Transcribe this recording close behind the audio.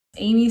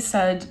Amy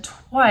said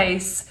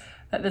twice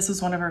that this was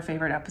one of her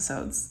favorite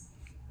episodes.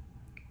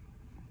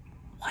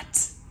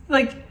 What?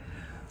 Like,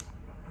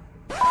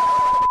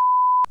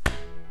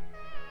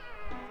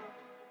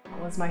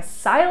 was my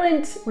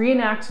silent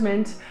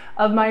reenactment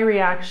of my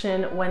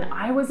reaction when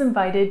I was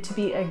invited to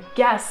be a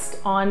guest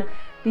on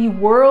the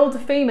world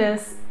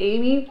famous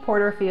Amy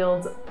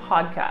Porterfield's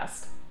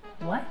podcast.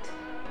 What?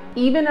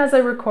 Even as I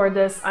record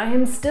this, I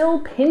am still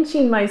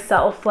pinching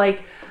myself.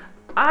 Like,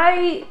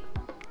 I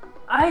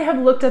have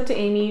looked up to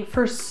Amy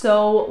for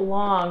so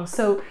long.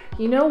 So,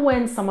 you know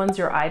when someone's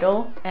your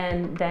idol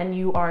and then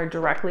you are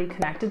directly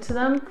connected to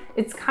them?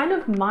 It's kind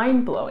of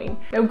mind-blowing.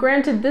 Now,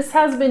 granted, this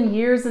has been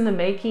years in the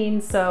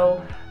making,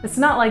 so it's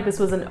not like this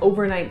was an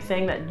overnight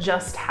thing that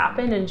just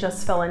happened and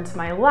just fell into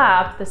my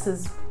lap. This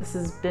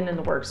has been in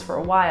the works for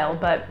a while,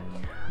 but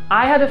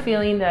I had a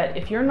feeling that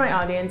if you're in my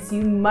audience,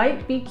 you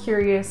might be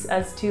curious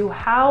as to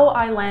how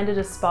I landed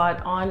a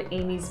spot on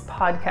Amy's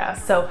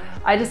podcast. So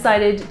I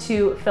decided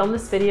to film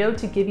this video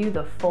to give you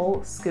the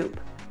full scoop.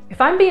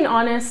 If I'm being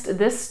honest,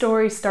 this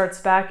story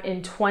starts back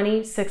in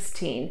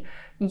 2016.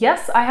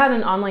 Yes, I had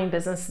an online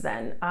business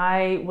then.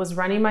 I was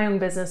running my own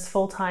business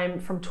full-time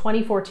from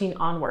 2014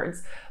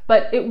 onwards,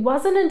 but it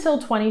wasn't until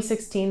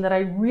 2016 that I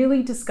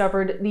really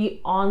discovered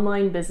the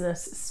online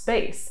business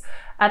space.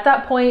 At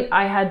that point,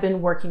 I had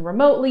been working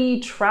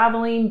remotely,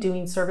 traveling,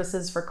 doing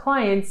services for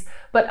clients,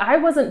 but I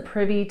wasn't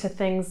privy to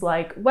things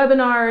like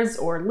webinars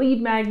or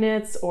lead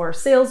magnets or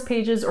sales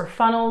pages or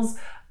funnels.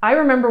 I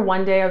remember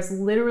one day I was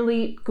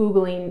literally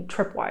Googling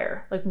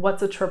tripwire, like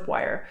what's a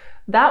tripwire?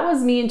 That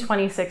was me in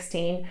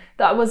 2016.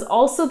 That was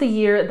also the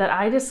year that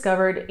I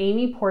discovered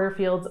Amy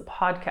Porterfield's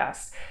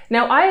podcast.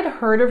 Now, I had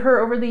heard of her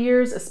over the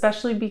years,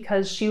 especially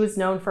because she was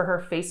known for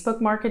her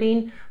Facebook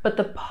marketing, but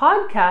the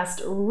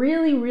podcast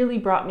really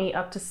brought me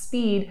up to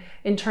speed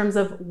in terms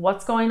of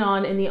what's going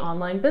on in the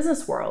online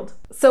business world.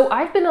 So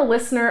I've been a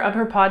listener of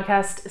her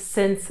podcast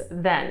since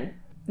then.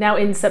 Now,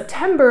 in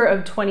September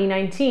of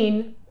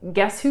 2019,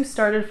 guess who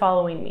started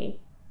following me?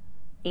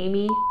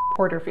 Amy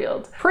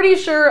Porterfield. Pretty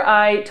sure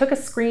I took a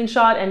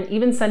screenshot and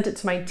even sent it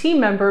to my team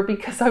member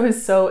because I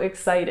was so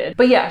excited.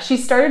 But yeah, she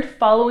started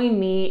following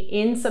me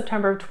in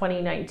September of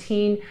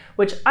 2019,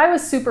 which I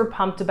was super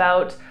pumped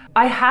about.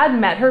 I had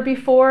met her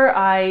before.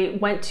 I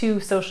went to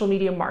Social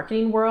Media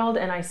Marketing World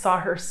and I saw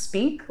her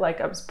speak,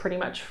 like I was pretty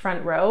much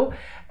front row.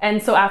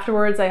 And so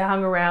afterwards I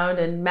hung around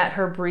and met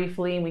her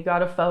briefly and we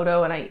got a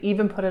photo and I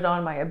even put it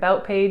on my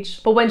about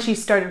page. But when she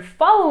started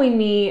following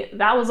me,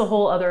 that was a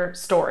whole other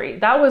story.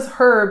 That was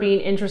her being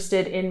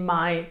interested in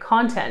my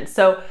content.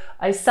 So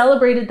I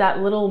celebrated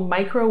that little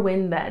micro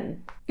win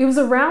then. It was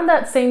around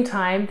that same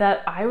time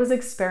that I was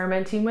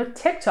experimenting with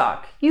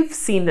TikTok. You've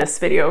seen this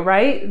video,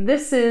 right?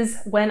 This is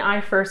when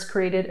I first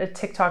created a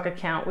TikTok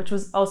account, which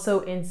was also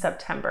in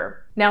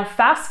September. Now,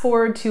 fast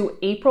forward to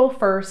April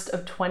 1st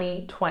of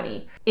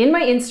 2020. In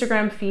my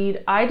Instagram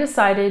feed, I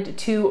decided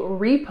to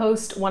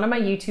repost one of my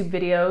YouTube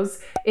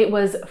videos. It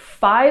was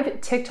 5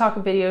 TikTok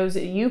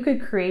videos you could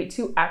create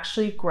to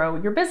actually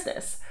grow your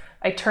business.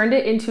 I turned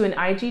it into an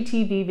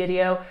IGTV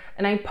video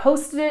and I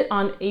posted it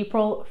on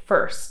April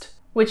 1st.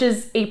 Which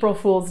is April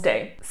Fool's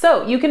Day.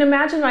 So you can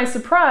imagine my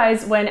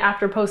surprise when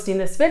after posting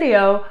this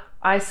video,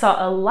 I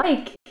saw a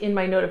like in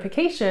my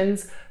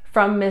notifications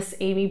from Miss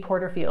Amy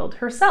Porterfield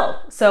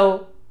herself.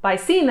 So by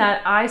seeing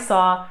that, I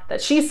saw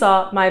that she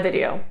saw my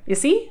video. You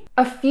see?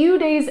 A few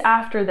days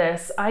after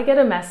this, I get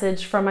a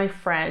message from my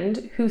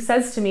friend who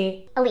says to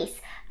me,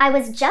 Elise, I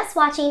was just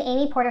watching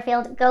Amy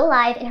Porterfield go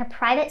live in her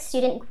private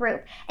student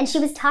group, and she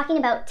was talking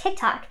about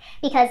TikTok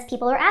because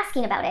people were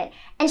asking about it.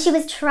 And she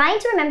was trying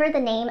to remember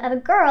the name of a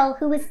girl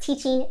who was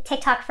teaching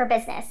TikTok for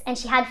business, and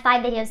she had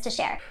 5 videos to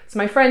share. So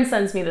my friend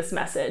sends me this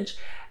message.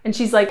 And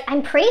she's like,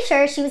 I'm pretty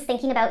sure she was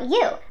thinking about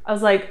you. I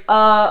was like,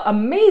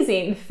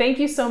 amazing. Thank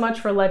you so much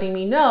for letting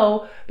me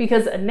know,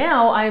 because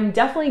now I'm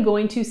definitely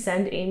going to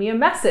send Amy a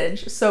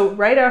message. So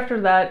right after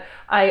that,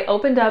 I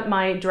opened up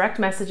my direct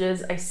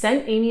messages. I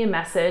sent Amy a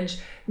message,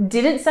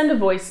 didn't send a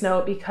voice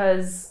note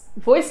because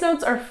voice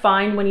notes are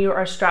fine when you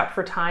are strapped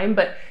for time,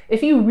 but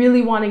if you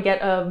really want to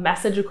get a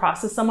message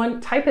across to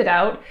someone, type it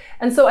out.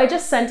 And so I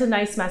just sent a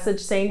nice message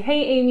saying,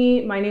 hey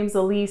Amy, my name's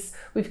Elise.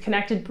 We've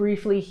connected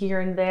briefly here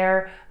and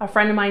there. A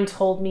friend of mine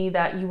told me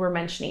that you were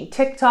mentioning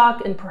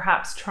TikTok and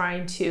perhaps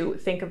trying to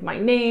think of my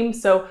name.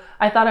 So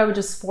I thought I would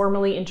just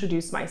formally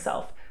introduce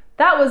myself.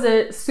 That was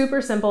a super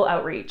simple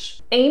outreach.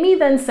 Amy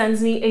then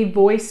sends me a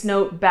voice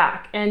note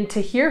back, and to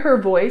hear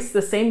her voice,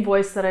 the same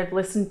voice that I've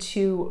listened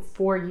to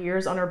for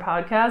years on her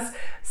podcast,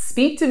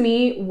 speak to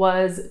me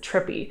was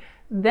trippy.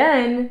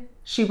 Then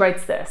she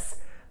writes this,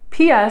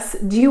 P.S.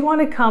 Do you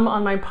want to come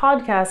on my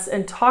podcast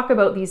and talk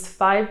about these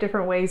 5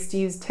 different ways to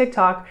use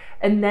TikTok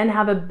and then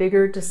have a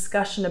bigger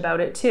discussion about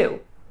it too?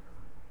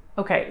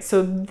 Okay,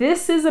 so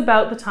this is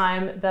about the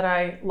time that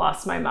I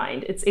lost my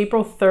mind. It's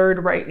April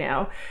 3rd right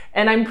now,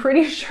 and I'm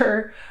pretty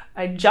sure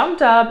I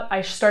jumped up,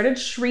 I started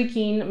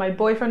shrieking. My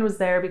boyfriend was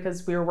there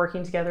because we were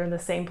working together in the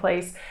same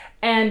place.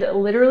 And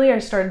literally I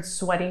started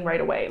sweating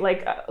right away.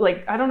 Like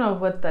I don't know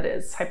what that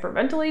is,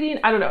 hyperventilating?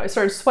 I don't know. I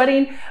started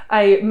sweating.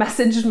 I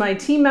messaged my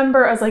team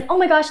member. I was like, oh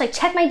my gosh, like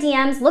check my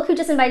DMs. Look who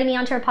just invited me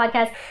onto her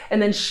podcast.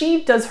 And then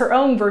she does her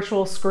own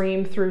virtual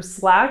scream through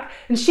Slack.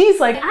 And she's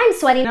like, I'm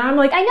sweating. And I'm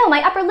like, I know,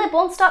 my upper lip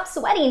won't stop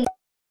sweating.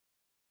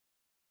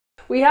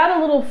 We had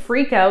a little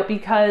freak out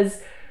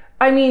because,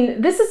 I mean,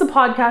 this is a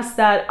podcast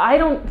that I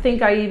don't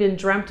think I even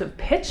dreamt of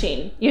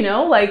pitching, you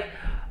know, like,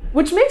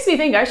 which makes me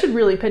think I should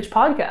really pitch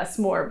podcasts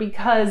more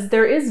because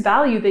there is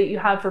value that you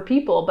have for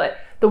people. But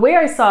the way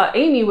I saw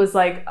Amy was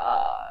like,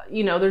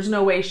 you know, there's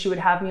no way she would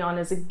have me on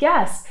as a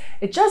guest.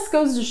 It just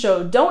goes to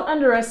show, don't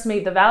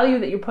underestimate the value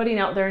that you're putting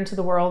out there into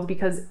the world,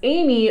 because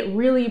Amy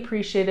really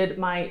appreciated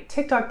my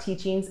TikTok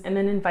teachings and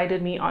then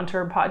invited me onto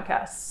her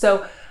podcast.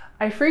 So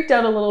I freaked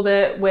out a little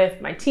bit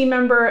with my team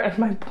member and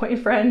my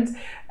boyfriend,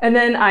 and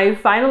then I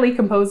finally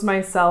composed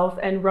myself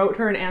and wrote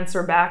her an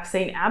answer back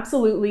saying,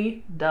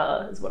 absolutely,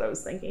 duh, is what I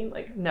was thinking.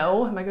 Like,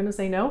 no, am I gonna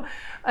say no?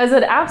 I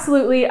said,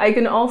 absolutely, I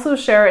can also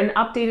share an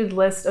updated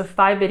list of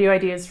 5 video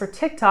ideas for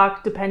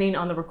TikTok depending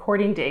on the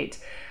recording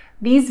date.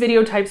 These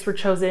video types were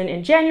chosen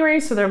in January,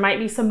 so there might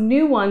be some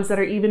new ones that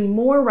are even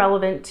more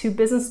relevant to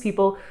business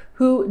people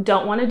who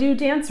don't want to do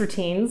dance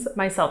routines,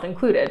 myself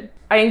included.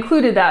 I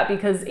included that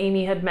because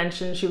Amy had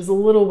mentioned she was a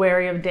little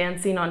wary of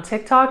dancing on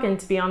TikTok, and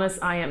to be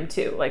honest, I am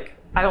too. Like,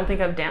 I don't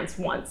think I've danced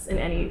once in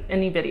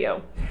any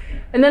video.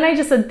 And then I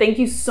just said, thank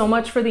you so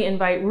much for the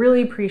invite,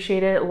 really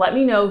appreciate it. Let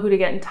me know who to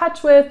get in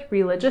touch with,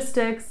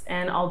 logistics,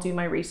 and I'll do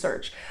my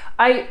research.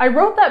 I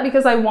wrote that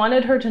because I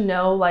wanted her to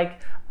know, like,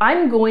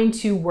 I'm going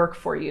to work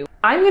for you.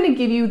 I'm going to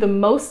give you the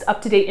most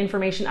up-to-date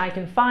information I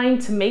can find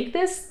to make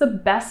this the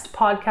best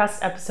podcast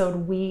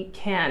episode we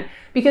can.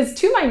 Because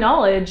to my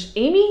knowledge,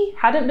 Amy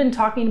hadn't been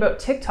talking about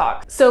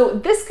TikTok. So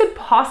this could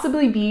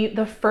possibly be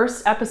the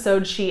first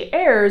episode she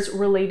airs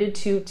related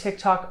to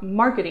TikTok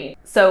marketing.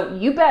 So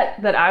you bet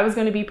that I was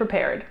going to be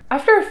prepared.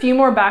 After a few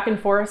more back and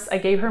forths, I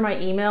gave her my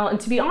email, and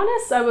to be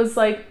honest, I was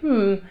like,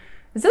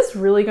 is this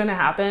really going to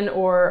happen,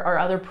 or are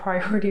other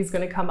priorities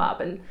going to come up?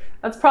 And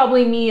that's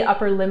probably me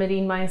upper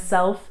limiting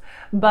myself.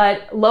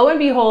 But lo and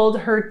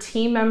behold, her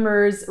team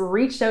members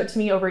reached out to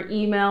me over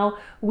email.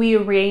 We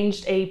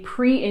arranged a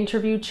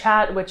pre-interview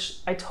chat, which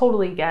I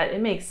totally get.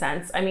 It makes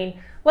sense. I mean,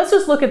 let's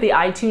just look at the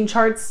iTunes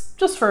charts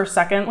just for a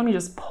second. Let me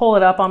just pull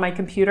it up on my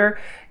computer.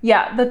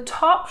 Yeah, the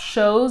top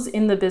shows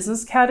in the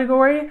business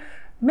category,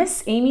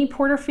 Miss Amy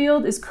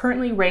Porterfield is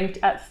currently ranked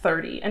at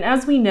 30. And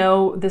as we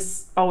know,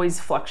 this always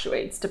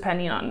fluctuates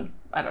depending on,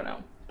 I don't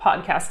know,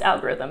 podcast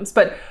algorithms.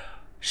 But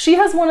she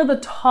has one of the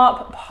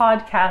top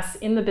podcasts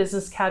in the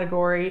business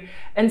category.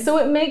 And so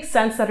it makes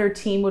sense that her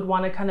team would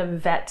want to kind of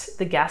vet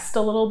the guest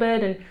a little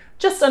bit and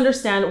just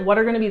understand what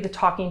are going to be the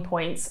talking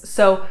points.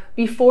 So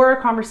before our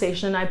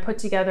conversation, I put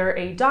together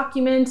a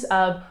document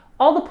of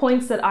all the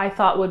points that I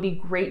thought would be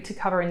great to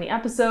cover in the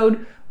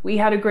episode. We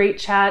had a great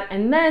chat,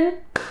 and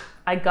then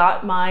I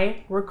got my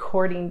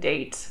recording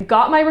date.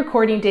 Got my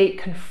recording date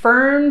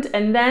confirmed,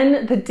 and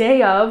then the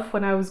day of,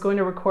 when I was going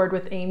to record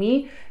with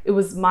Amy, it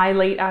was my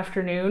late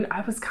afternoon. I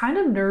was kind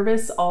of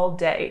nervous all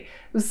day.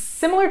 It was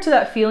similar to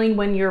that feeling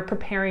when you're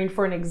preparing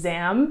for an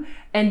exam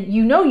and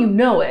you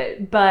know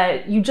it,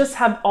 but you just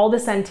have all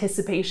this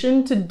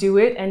anticipation to do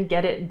it and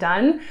get it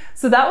done.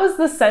 So that was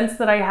the sense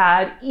that I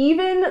had.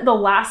 Even the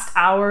last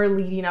hour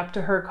leading up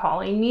to her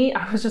calling me,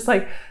 I was just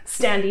like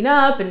standing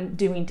up and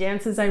doing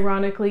dances,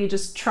 ironically,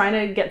 just trying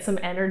to get some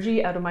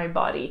energy out of my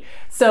body.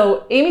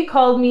 So Amy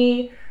called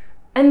me,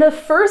 and the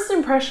first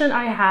impression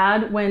I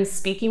had when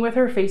speaking with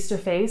her face to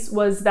face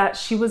was that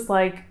she was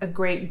like a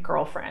great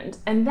girlfriend.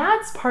 And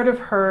that's part of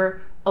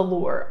her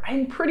allure.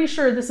 I'm pretty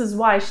sure this is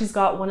why she's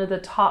got one of the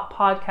top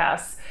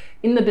podcasts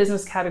in the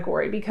business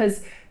category,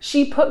 because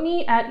she put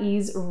me at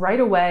ease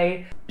right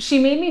away. She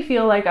made me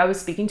feel like I was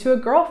speaking to a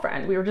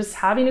girlfriend. We were just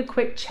having a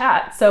quick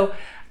chat. So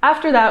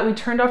after that, we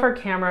turned off our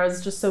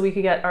cameras just so we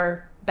could get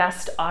our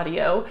best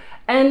audio.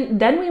 And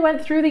then we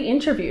went through the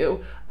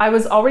interview. I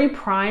was already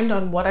primed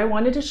on what I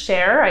wanted to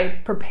share. I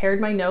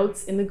prepared my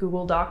notes in the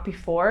Google Doc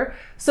before.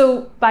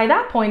 So by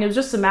that point, it was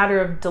just a matter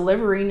of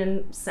delivering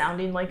and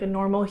sounding like a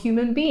normal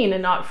human being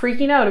and not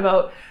freaking out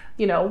about,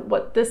 you know,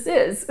 what this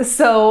is.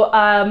 So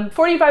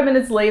 45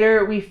 minutes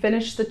later, we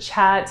finished the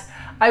chat.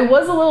 I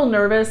was a little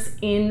nervous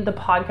in the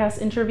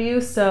podcast interview,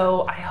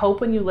 so I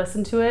hope when you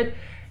listen to it,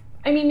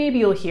 I mean, maybe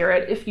you'll hear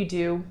it. If you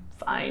do,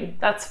 fine,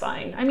 that's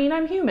fine. I mean,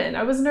 I'm human.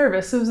 I was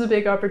nervous. It was a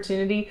big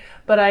opportunity,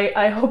 but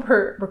I hope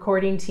her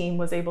recording team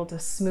was able to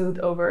smooth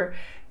over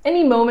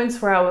any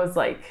moments where I was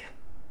like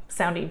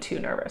sounding too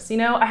nervous. You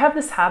know, I have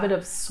this habit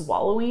of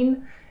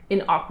swallowing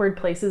in awkward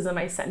places in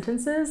my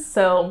sentences,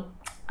 so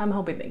I'm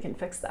hoping they can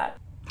fix that.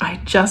 I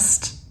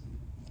just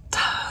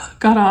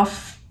got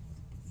off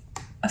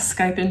a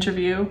Skype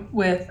interview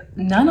with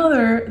none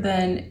other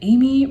than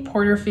Amy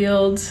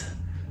Porterfield.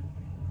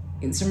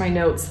 These are my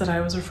notes that I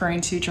was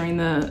referring to during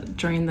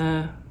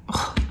the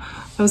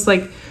I was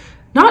like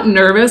not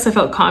nervous. I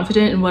felt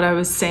confident in what I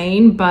was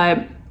saying,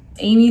 but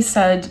Amy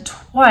said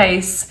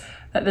twice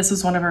that this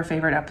was one of her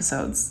favorite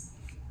episodes.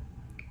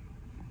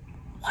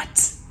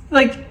 What?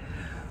 Like,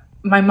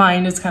 my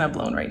mind is kind of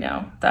blown right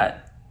now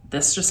that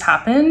this just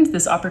happened.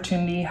 This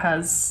opportunity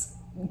has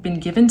been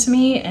given to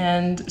me,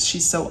 and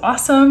she's so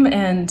awesome.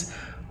 And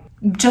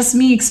just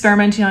me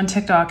experimenting on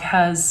TikTok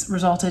has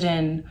resulted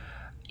in,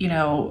 you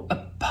know,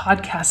 a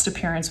podcast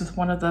appearance with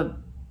one of the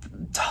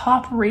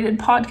top rated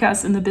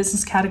podcasts in the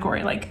business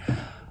category. Like,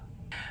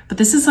 but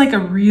this is like a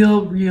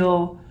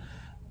real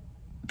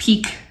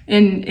peak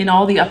in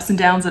all the ups and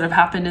downs that have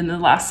happened in the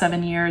last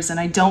 7 years. And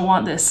I don't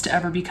want this to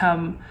ever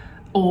become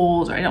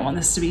old, or I don't want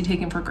this to be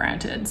taken for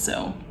granted.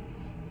 So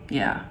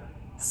yeah,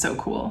 so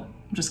cool.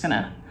 I'm just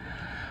gonna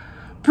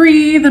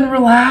breathe and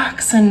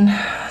relax and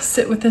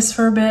sit with this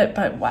for a bit,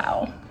 but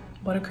wow,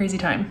 what a crazy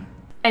time.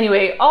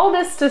 Anyway, all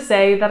this to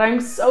say that I'm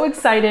so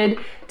excited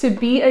to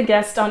be a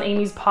guest on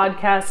Amy's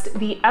podcast.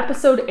 The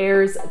episode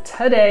airs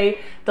today.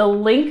 The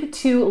link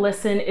to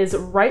listen is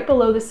right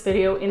below this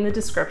video in the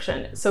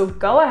description. So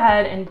go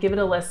ahead and give it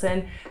a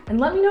listen and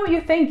let me know what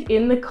you think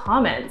in the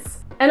comments.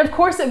 And of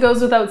course, it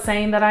goes without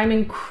saying that I'm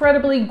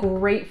incredibly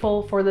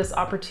grateful for this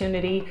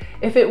opportunity.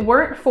 If it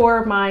weren't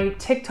for my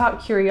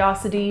TikTok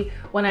curiosity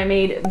when I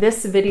made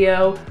this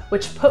video,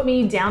 which put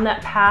me down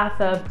that path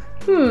of,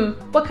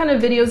 what kind of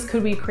videos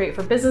could we create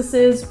for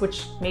businesses,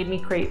 which made me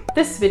create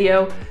this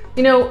video,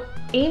 you know,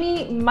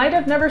 Amy might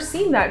have never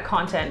seen that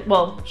content.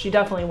 Well, she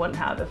definitely wouldn't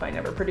have if I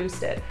never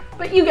produced it.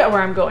 But you get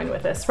where I'm going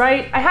with this,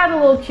 right? I had a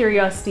little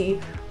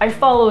curiosity, I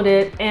followed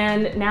it,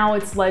 and now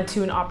it's led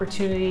to an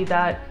opportunity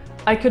that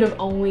I could have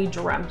only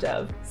dreamt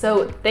of.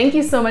 So thank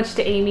you so much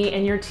to Amy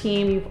and your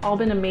team. You've all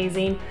been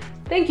amazing.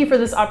 Thank you for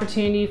this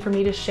opportunity for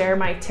me to share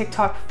my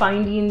TikTok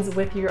findings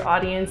with your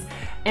audience.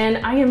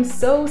 And I am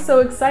so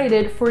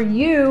excited for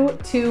you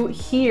to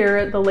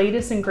hear the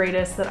latest and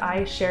greatest that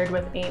I shared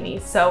with Amy.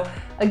 So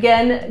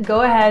again,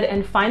 go ahead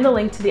and find the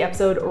link to the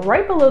episode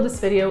right below this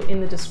video in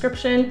the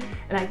description.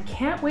 And I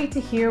can't wait to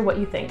hear what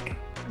you think.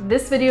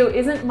 This video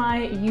isn't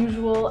my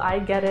usual, I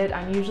get it.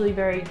 I'm usually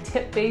very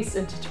tip-based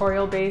and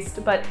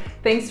tutorial-based, but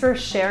thanks for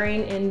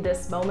sharing in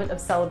this moment of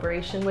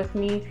celebration with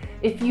me.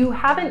 If you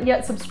haven't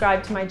yet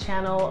subscribed to my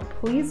channel,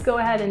 please go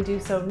ahead and do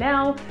so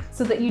now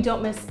so that you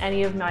don't miss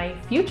any of my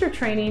future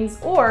trainings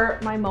or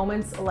my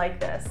moments like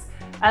this.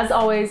 As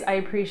always, I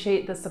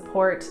appreciate the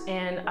support,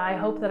 and I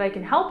hope that I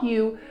can help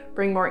you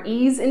bring more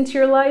ease into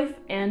your life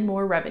and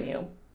more revenue.